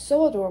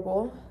so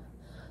adorable.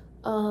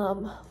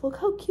 Look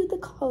how cute the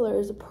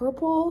colors, the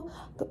purple,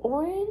 the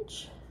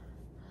orange.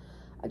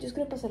 I'm just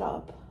gonna pass it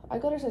up. I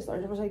got a size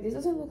large. I was like, this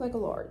doesn't look like a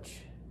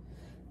large,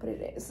 but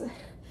it is.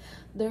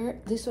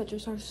 These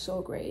sweatshirts are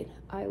so great.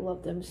 I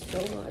love them so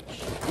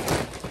much.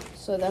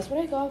 So that's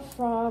what I got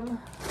from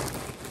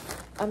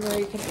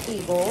American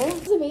Eagle. I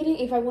was debating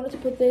if I wanted to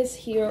put this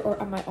here or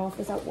at my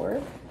office at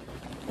work,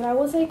 but I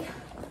was like,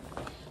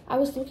 I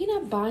was looking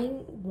at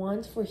buying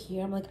ones for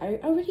here. I'm like, I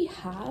already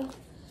have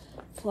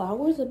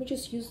flowers, let me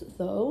just use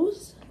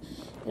those.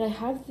 And I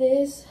have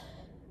this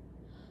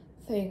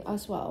thing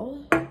as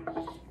well,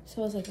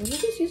 so I was like, let me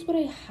just use what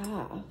I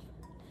have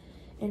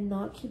and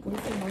not keep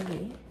wasting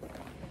money,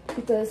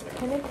 because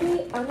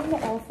technically I'm in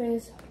the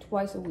office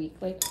twice a week.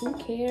 Like, who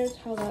cares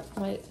how that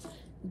my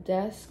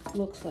desk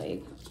looks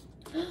like?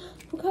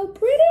 Look how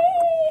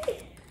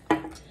pretty!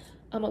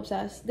 I'm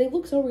obsessed. They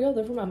look so real.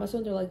 They're from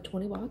Amazon. They're like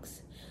 20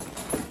 bucks.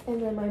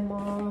 And then my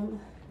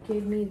mom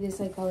gave me this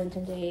like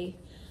Valentine's Day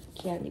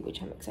candy,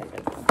 which I'm excited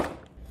about. All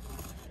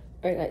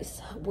right,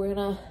 guys, we're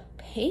gonna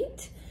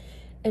paint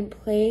and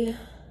play.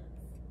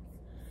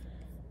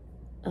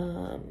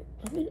 I'm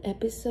in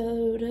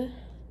episode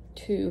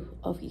 2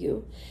 of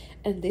You,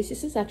 and this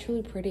is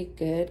actually pretty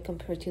good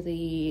compared to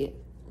the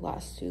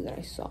last 2 that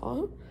I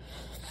saw.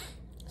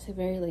 It's a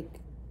very like,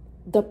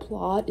 the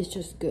plot is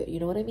just good, you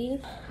know what I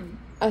mean?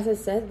 As I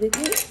said, did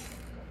you?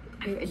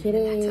 I'm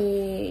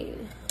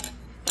kidding.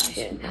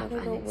 I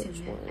don't know which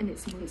one. And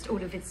it's amongst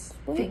all of its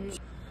things.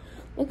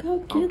 Look how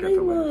cute they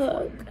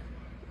look.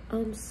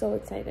 I'm so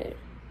excited.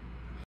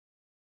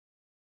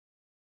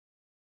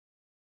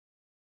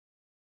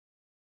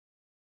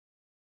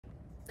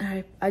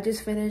 Alright, I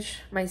just finished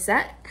my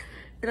set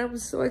and I'm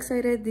so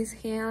excited. This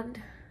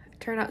hand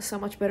turned out so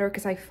much better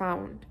because I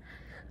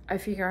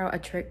figured out a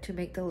trick to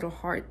make the little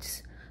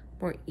hearts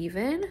more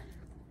even.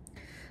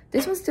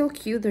 This one's still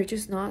cute, they're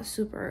just not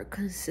super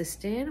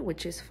consistent,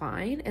 which is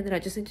fine. And then I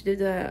just need to do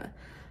the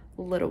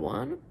little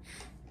one.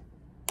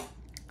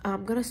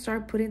 I'm gonna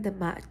start putting the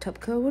matte top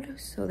coat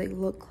so they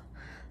look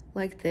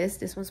like this.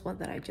 This one's one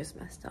that I just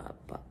messed up,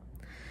 but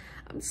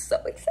I'm so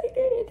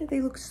excited. They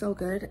look so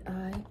good.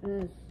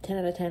 10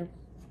 out of 10.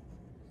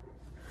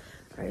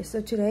 All right,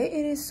 so today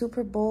it is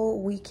Super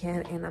Bowl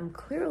weekend and I'm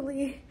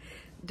clearly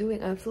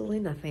doing absolutely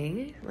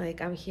nothing.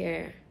 Like, I'm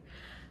here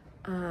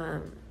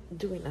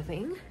doing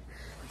nothing.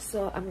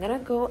 So I'm gonna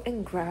go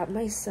and grab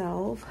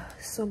myself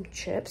some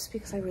chips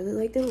because I really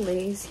like the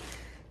Lay's,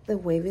 the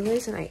wavy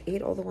Lay's, and I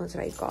ate all the ones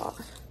that I got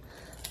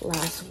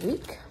last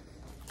week.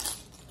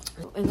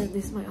 And then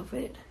this is my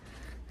outfit.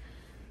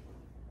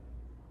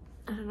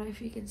 I don't know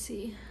if you can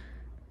see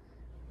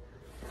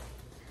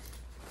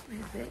my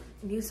outfit.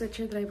 New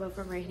sweatshirt that I bought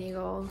from American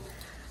Eagle,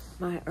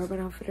 my Urban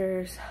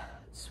Outfitters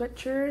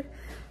sweatshirt.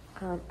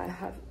 I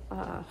have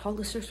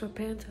Hollister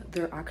sweatpants.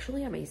 They're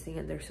actually amazing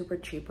and they're super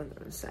cheap when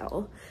they're on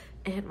sale.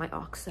 And my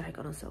Ox that I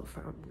got on sale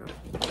from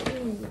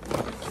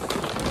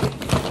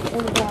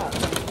and got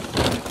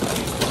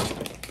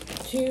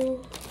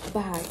 2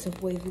 bags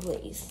of wavy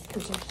lace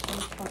because they're so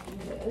fucking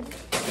good.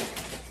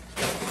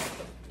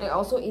 I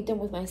also eat them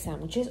with my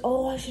sandwiches.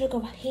 Oh, I should have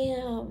got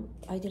ham.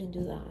 I didn't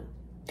do that.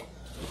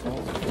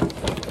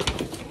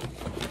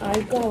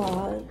 I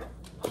got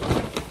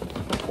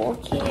 4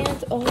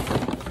 cans of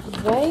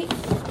white,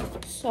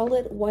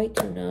 solid white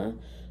tuna.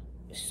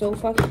 So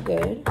fucking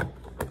good.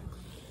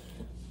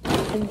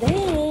 And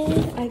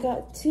then I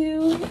got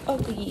 2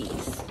 of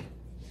these.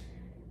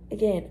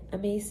 Again,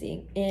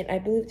 amazing. And I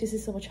believe this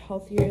is so much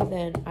healthier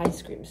than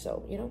ice cream.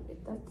 So, you know,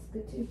 that's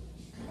good too.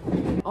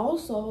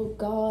 Also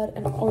got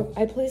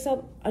I placed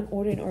up an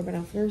order in Urban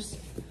Outfitters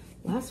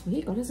last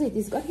week. Honestly,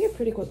 these got here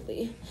pretty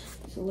quickly.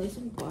 So let's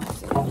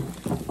unbox it.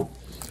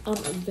 I'm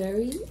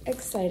very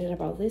excited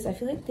about this. I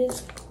feel like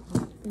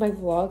my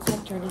vlogs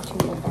have turned into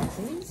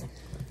unboxings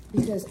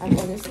because I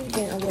honestly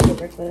get a little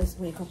reckless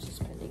when it comes to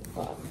spending,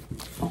 but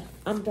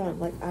I'm done.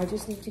 Like, I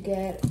just need to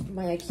get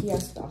my IKEA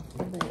stuff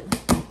and then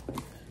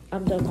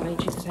I'm done buying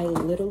cheese because I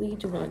literally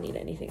do not need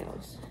anything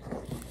else.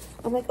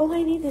 I'm like, oh,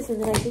 I need this, and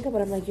then I think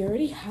about it, I'm like, you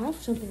already have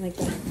something like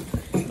that.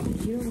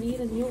 You don't need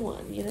a new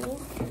one, you know?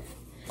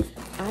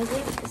 I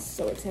am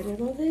so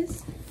excited about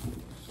this.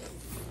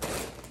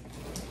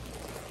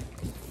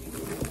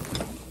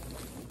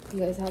 You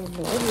guys have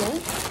no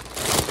idea.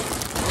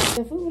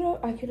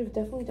 I could have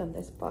definitely done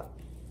this, but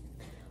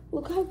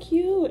look how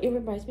cute. It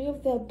reminds me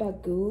of the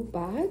Bagoo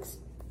bags,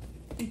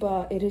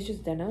 but it is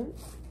just denim.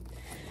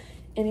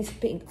 and it's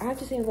pink. I have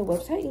to say, on the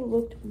website it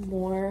looked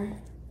more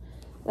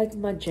like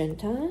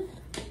magenta,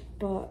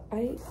 but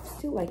I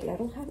still like it. I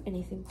don't have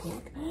anything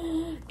pink.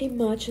 It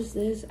matches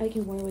this. I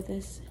can wear with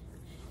this.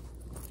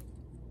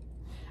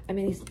 I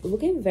mean, it's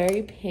looking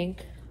very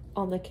pink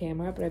on the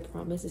camera, but I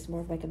promise it's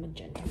more of like a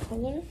magenta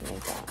color,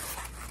 like that.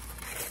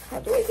 How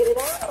do I get it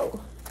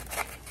out?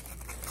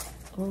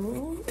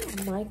 Oh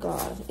my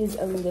god, it's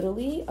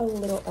literally a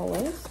little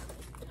olive.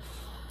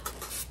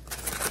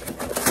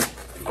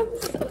 I'm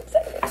so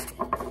excited.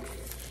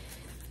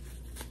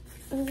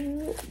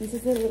 This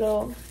is a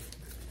little,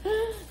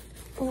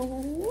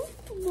 oh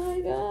my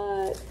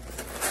god.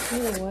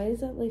 Oh, why is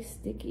that like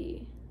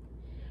sticky?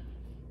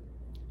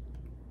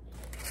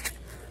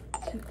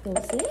 To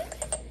close it.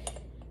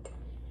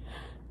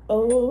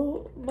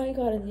 Oh my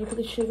god, and you put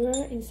the sugar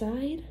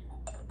inside.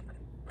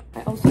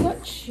 I also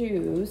got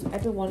shoes.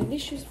 I've been wanting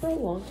these shoes for a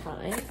long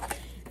time,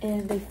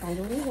 and they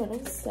finally went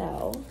on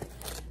sale.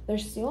 They're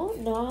still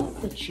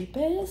not the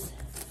cheapest,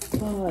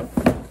 but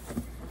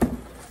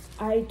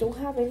I don't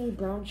have any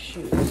brown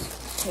shoes,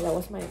 so that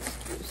was my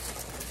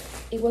excuse.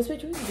 It was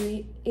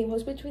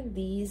between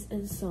these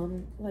and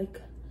some like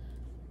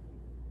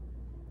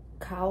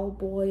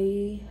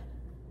cowboy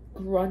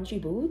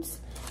grungy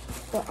boots,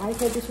 but I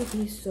thought this would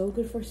be so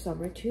good for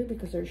summer too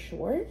because they're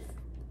short.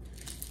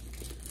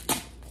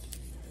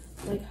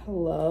 Like,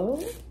 hello,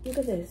 look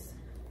at this.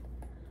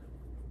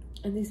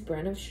 And these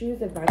brand of shoes,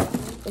 the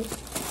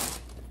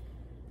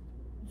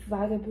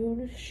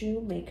Vagabond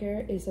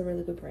Shoemaker is a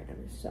really good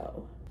brand,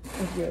 so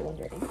if you're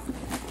wondering.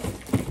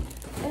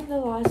 And the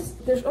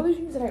last, there's other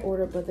things that I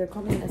ordered, but they're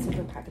coming in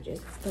separate packages.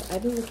 But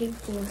I've been looking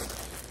for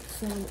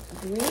some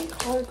green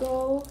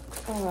cargo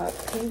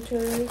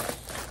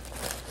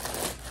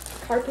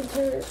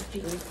carpenter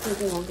jeans for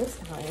the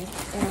longest time,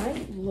 and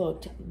I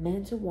looked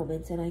men to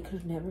women's and I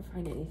could never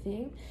find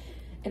anything.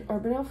 And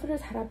Urban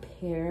Outfitters had a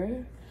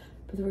pair,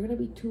 but they were gonna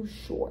be too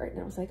short,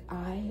 and I was like,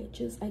 I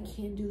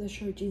can't do the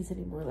short jeans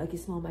anymore. Like,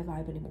 it's not my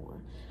vibe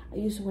anymore. I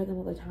used to wear them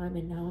all the time,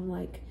 and now I'm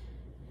like,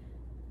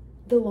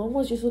 the long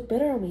ones just look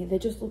better on me. They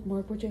just look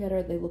more put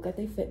together. They look like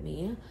they fit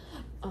me.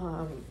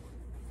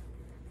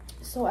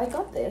 So I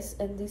got this,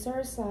 and these are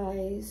a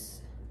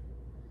size,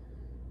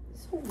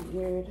 it's so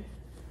weird.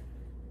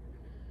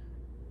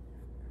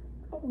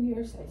 A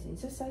weird sizing.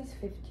 It's a size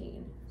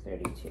 15,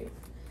 32.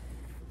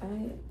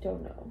 I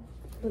don't know,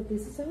 but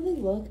this is how they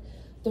look.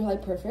 They're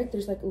like perfect.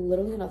 There's like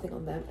literally nothing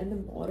on them, and the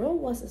model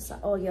was a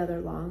oh yeah,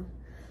 they're long.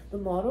 The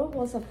model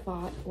was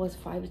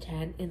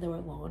 5'10", and they were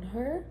long on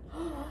her.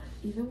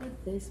 Even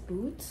with this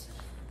boots,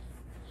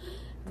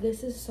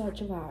 this is such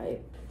a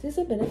vibe. This is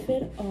a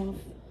benefit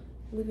of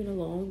living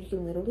alone. You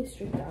can literally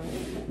strip down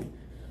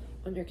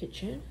on your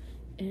kitchen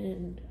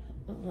and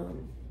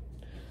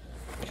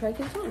try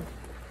things on,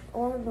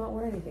 or not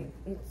wear anything.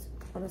 It's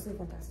honestly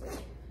fantastic.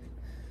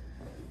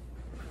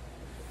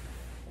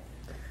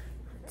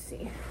 Let's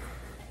see.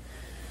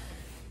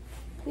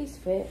 Please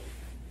fit.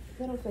 If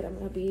they don't fit, I'm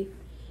gonna be,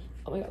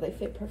 oh my god, they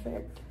fit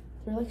perfect.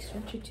 They're like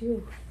stretchy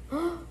too.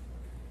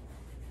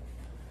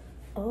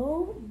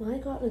 Oh my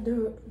god,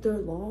 and they're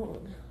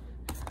long.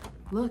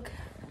 Look,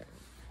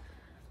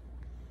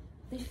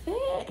 they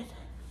fit.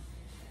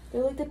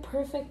 They're like the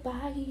perfect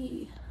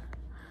baggy.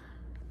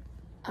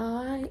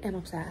 I am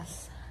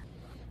obsessed.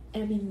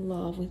 I'm in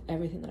love with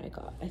everything that I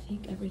got. I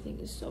think everything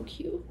is so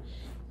cute,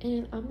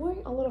 and I'm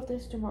wearing a lot of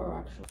this tomorrow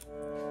actually.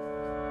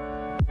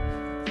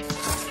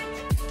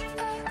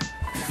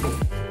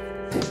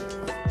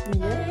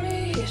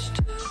 Yes.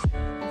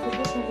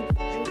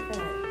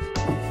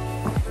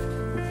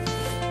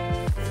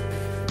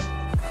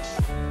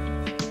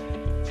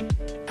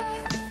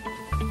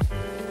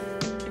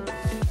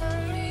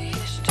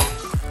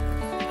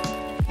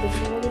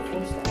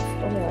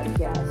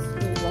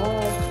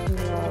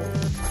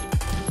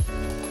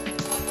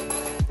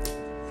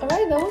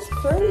 Alright, that was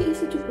fairly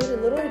easy to put.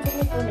 It literally took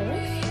me 4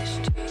 minutes.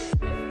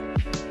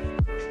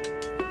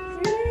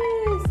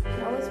 Yes!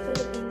 Now let's put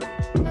it in the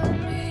place that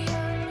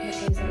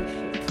it's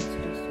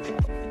supposed to go.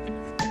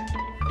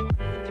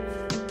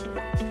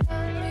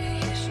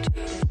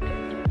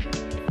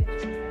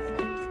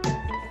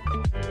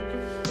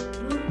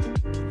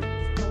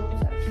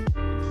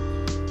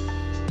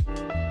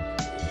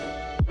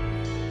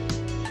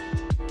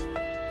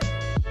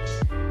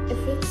 It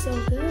fits so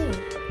good.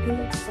 It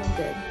looks so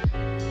good.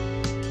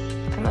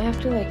 I might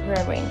have to like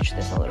rearrange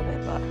this a little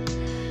bit, but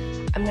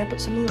I'm gonna put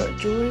some little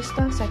jewelry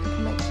stuff so I can put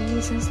my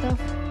keys and stuff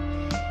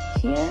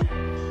here.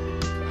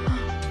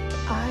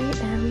 I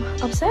am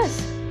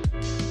obsessed.